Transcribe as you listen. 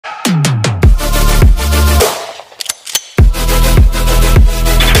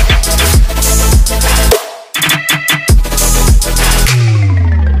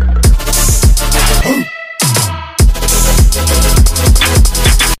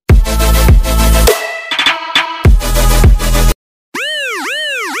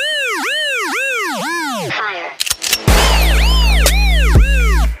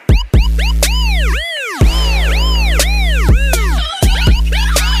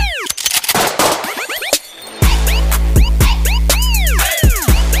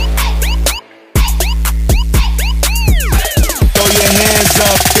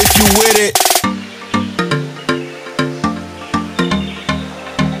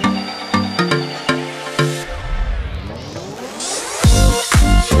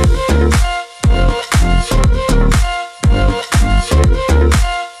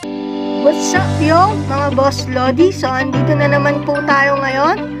Lodi. So, andito na naman po tayo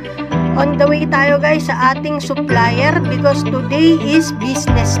ngayon. On the way tayo guys sa ating supplier because today is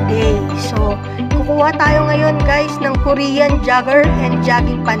business day. So, kukuha tayo ngayon guys ng Korean jogger and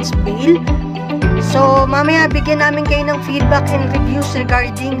jogging pants bale. So, mamaya bigyan namin kayo ng feedback and reviews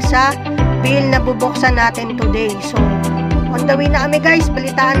regarding sa bale na bubuksan natin today. So, on the way na kami guys.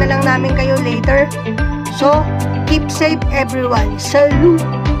 Balitaan na lang namin kayo later. So, keep safe everyone. Salute!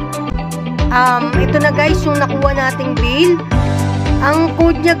 Ito na guys yung nakuha nating bale. Ang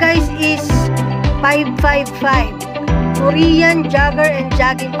code niya guys is 555 Korean jogger and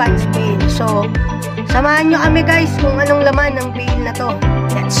jogging pants bale. So, samahan nyo kami guys kung anong laman ng bale na to.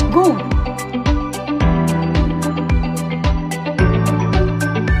 Let's go!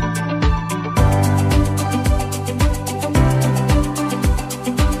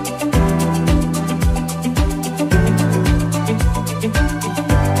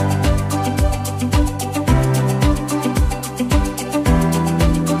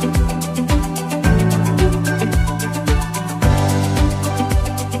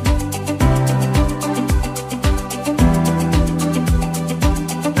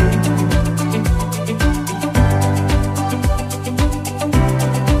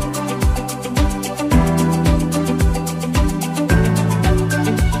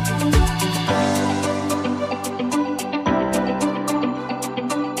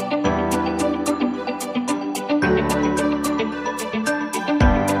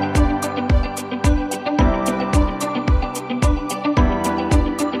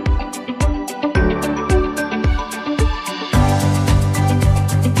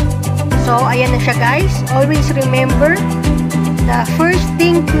 So, ayan na siya guys. Always remember, the first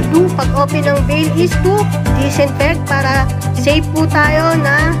thing to do pag open ng bale is to disinfect para safe po tayo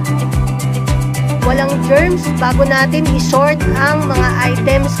na walang germs bago natin isort ang mga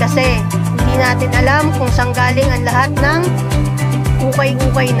items kasi hindi natin alam kung saan galing ang lahat ng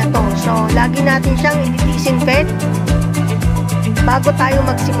ukay-ukay na to. So, lagi natin siyang i-disinfect bago tayo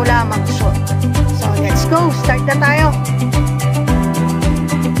magsimula mag-sort. So, let's go! Start na tayo!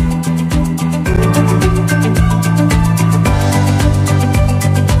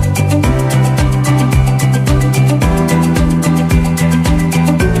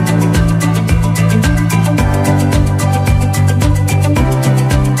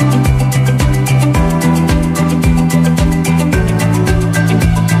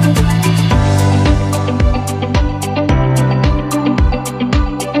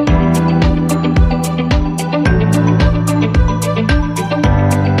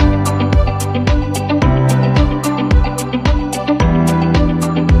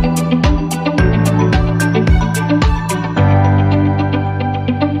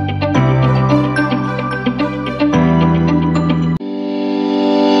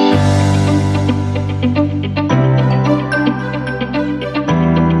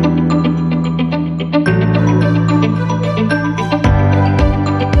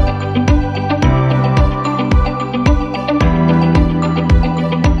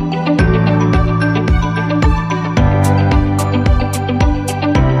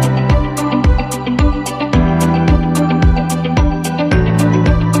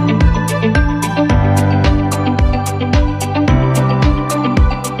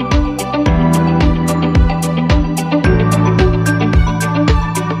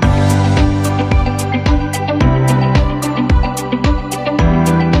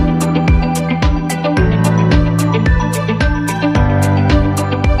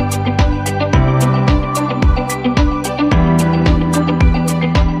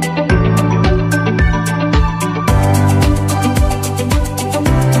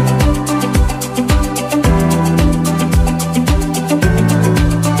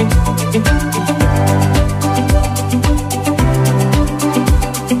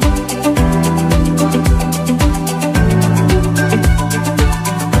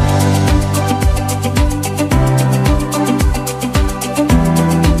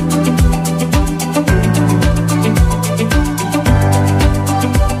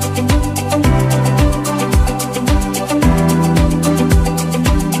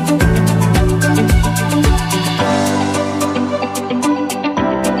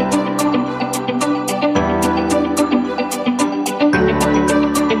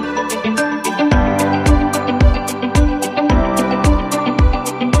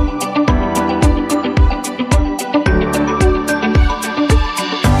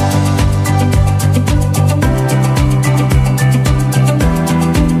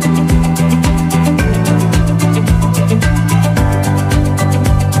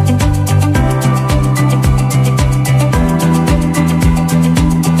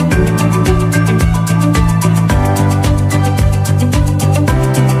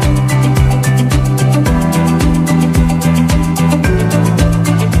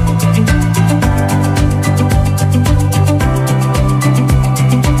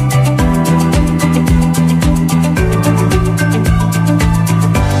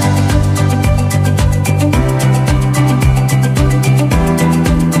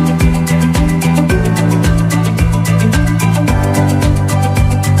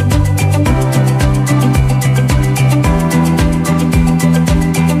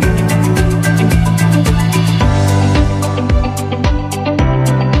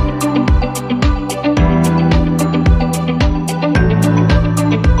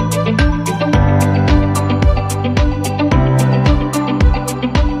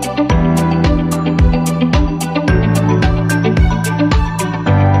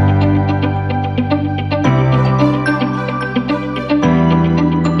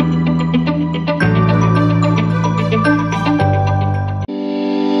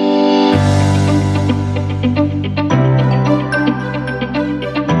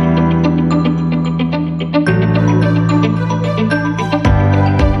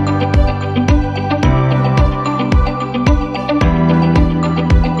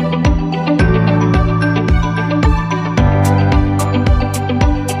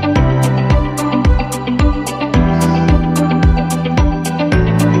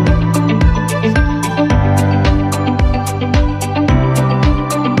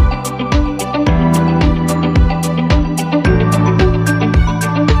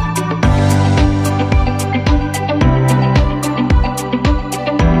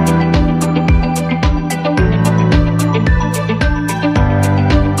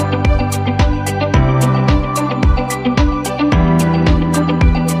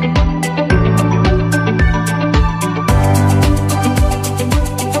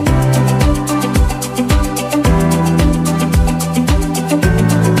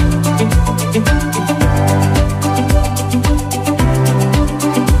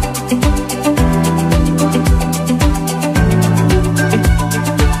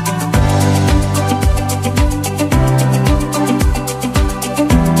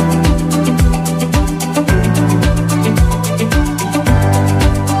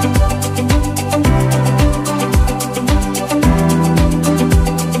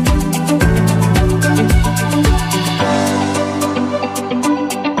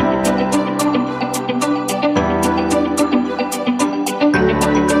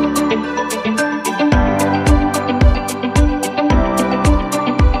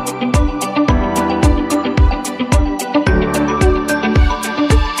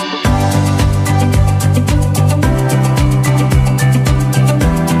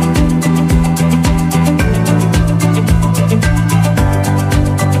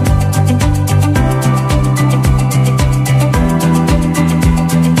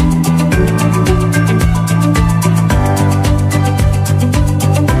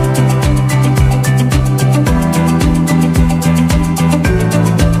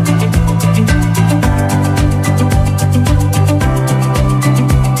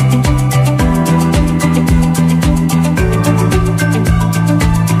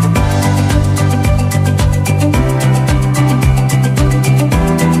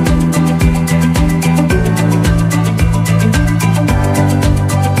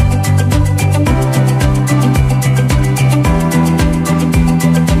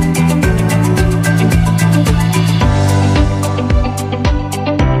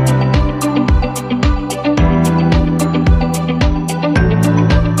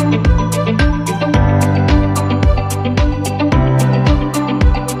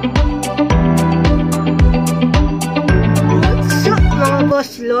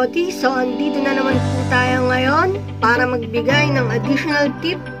 Lodi. So, andito na naman po tayo ngayon para magbigay ng additional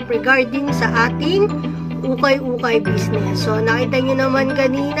tip regarding sa ating ukay-ukay business. So, nakita nyo naman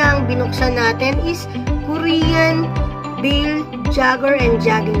kanina ang binuksan natin is Korean BALE, JOGGER, and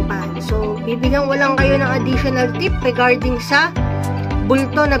jogging pants. So, bibigyan ko lang kayo ng additional tip regarding sa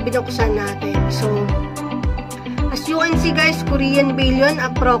bulto na binuksan natin. So, as you can see guys, Korean BALE yun,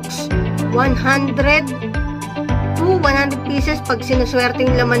 approx 100 to 100 pieces pag sinuswerte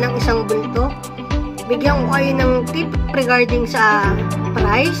yung laman ng isang bulto. Bigyan ko kayo ng tip regarding sa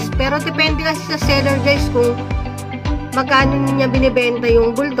price, pero depende kasi sa seller guys kung magkano niya binibenta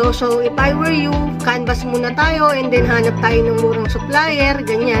yung bulto. So if I were you, canvas muna tayo and then hanap tayo ng murang supplier,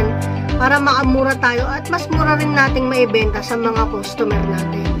 ganyan, para makamura tayo at mas mura rin nating maibenta sa mga customer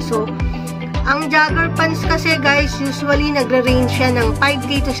natin. So ang jogger pants kasi guys, usually nagre-range siya ng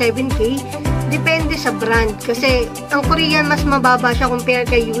 5K to 7K. Depende sa brand. Kasi ang Korean mas mababa siya compare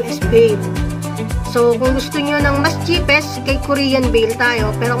kay US BALE. So kung gusto nyo ng mas cheapest, kay Korean BALE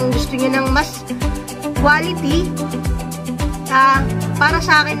tayo. Pero kung gusto nyo ng mas quality, para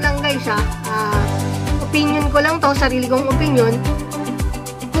sa akin lang guys, opinion ko lang to, sarili kong opinion.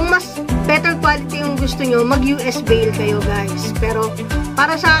 Kung mas better quality yung gusto nyo, mag US BALE kayo guys. Pero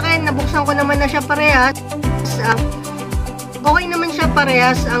para sa akin, nabuksan ko naman na siya parehas. Okay naman siya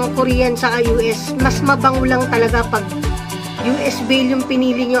parehas, ang Korean saka US. Mas mabango lang talaga pag US BALE yung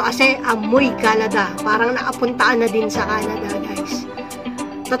pinili nyo kasi amoy Canada. Parang nakapuntaan na din sa Canada guys.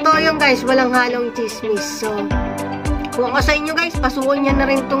 Totoo yung guys, walang halong chismis. So, kung ako sa inyo guys, pasukin nyo na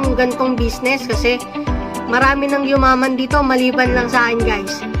rin tong gantong business kasi marami nang yumaman dito maliban lang sa akin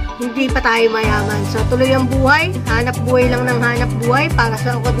guys. Hindi pa tayo mayaman. So, tuloy ang buhay. Hanap buhay lang ng hanap buhay para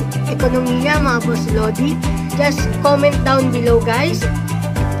sa ekonomiya, mga boss Lodi. Just comment down below guys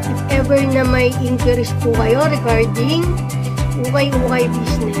if ever na may inquiries po kayo regarding ukay-ukay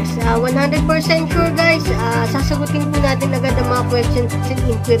business. 100% sure guys, sasagutin po natin agad ang mga questions and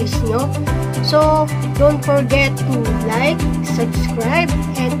inquiries nyo. So, don't forget to like, subscribe,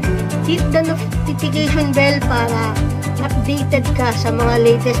 and hit the notification bell para updated ka sa mga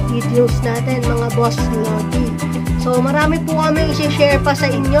latest videos natin, mga boss Lodi. So, marami po kami i-share pa sa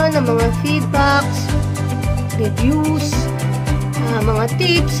inyo ng mga feedbacks, reviews, mga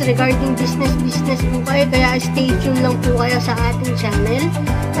tips regarding business ukay. Kaya stay tuned lang po kayo sa ating channel.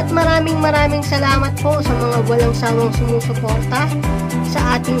 At maraming salamat po sa mga walang sawang sumusuporta sa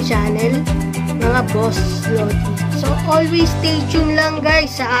ating channel, mga boss Lodi. So, always stay tuned lang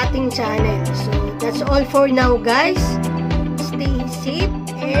guys sa ating channel. So, that's all for now guys. Stay safe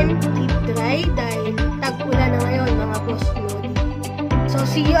and keep dry dahil tag-ulan na ngayon mga boss Lodi. So,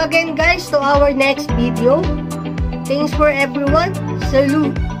 see you again guys to our next video. Thanks for everyone.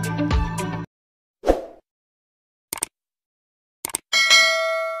 Salute!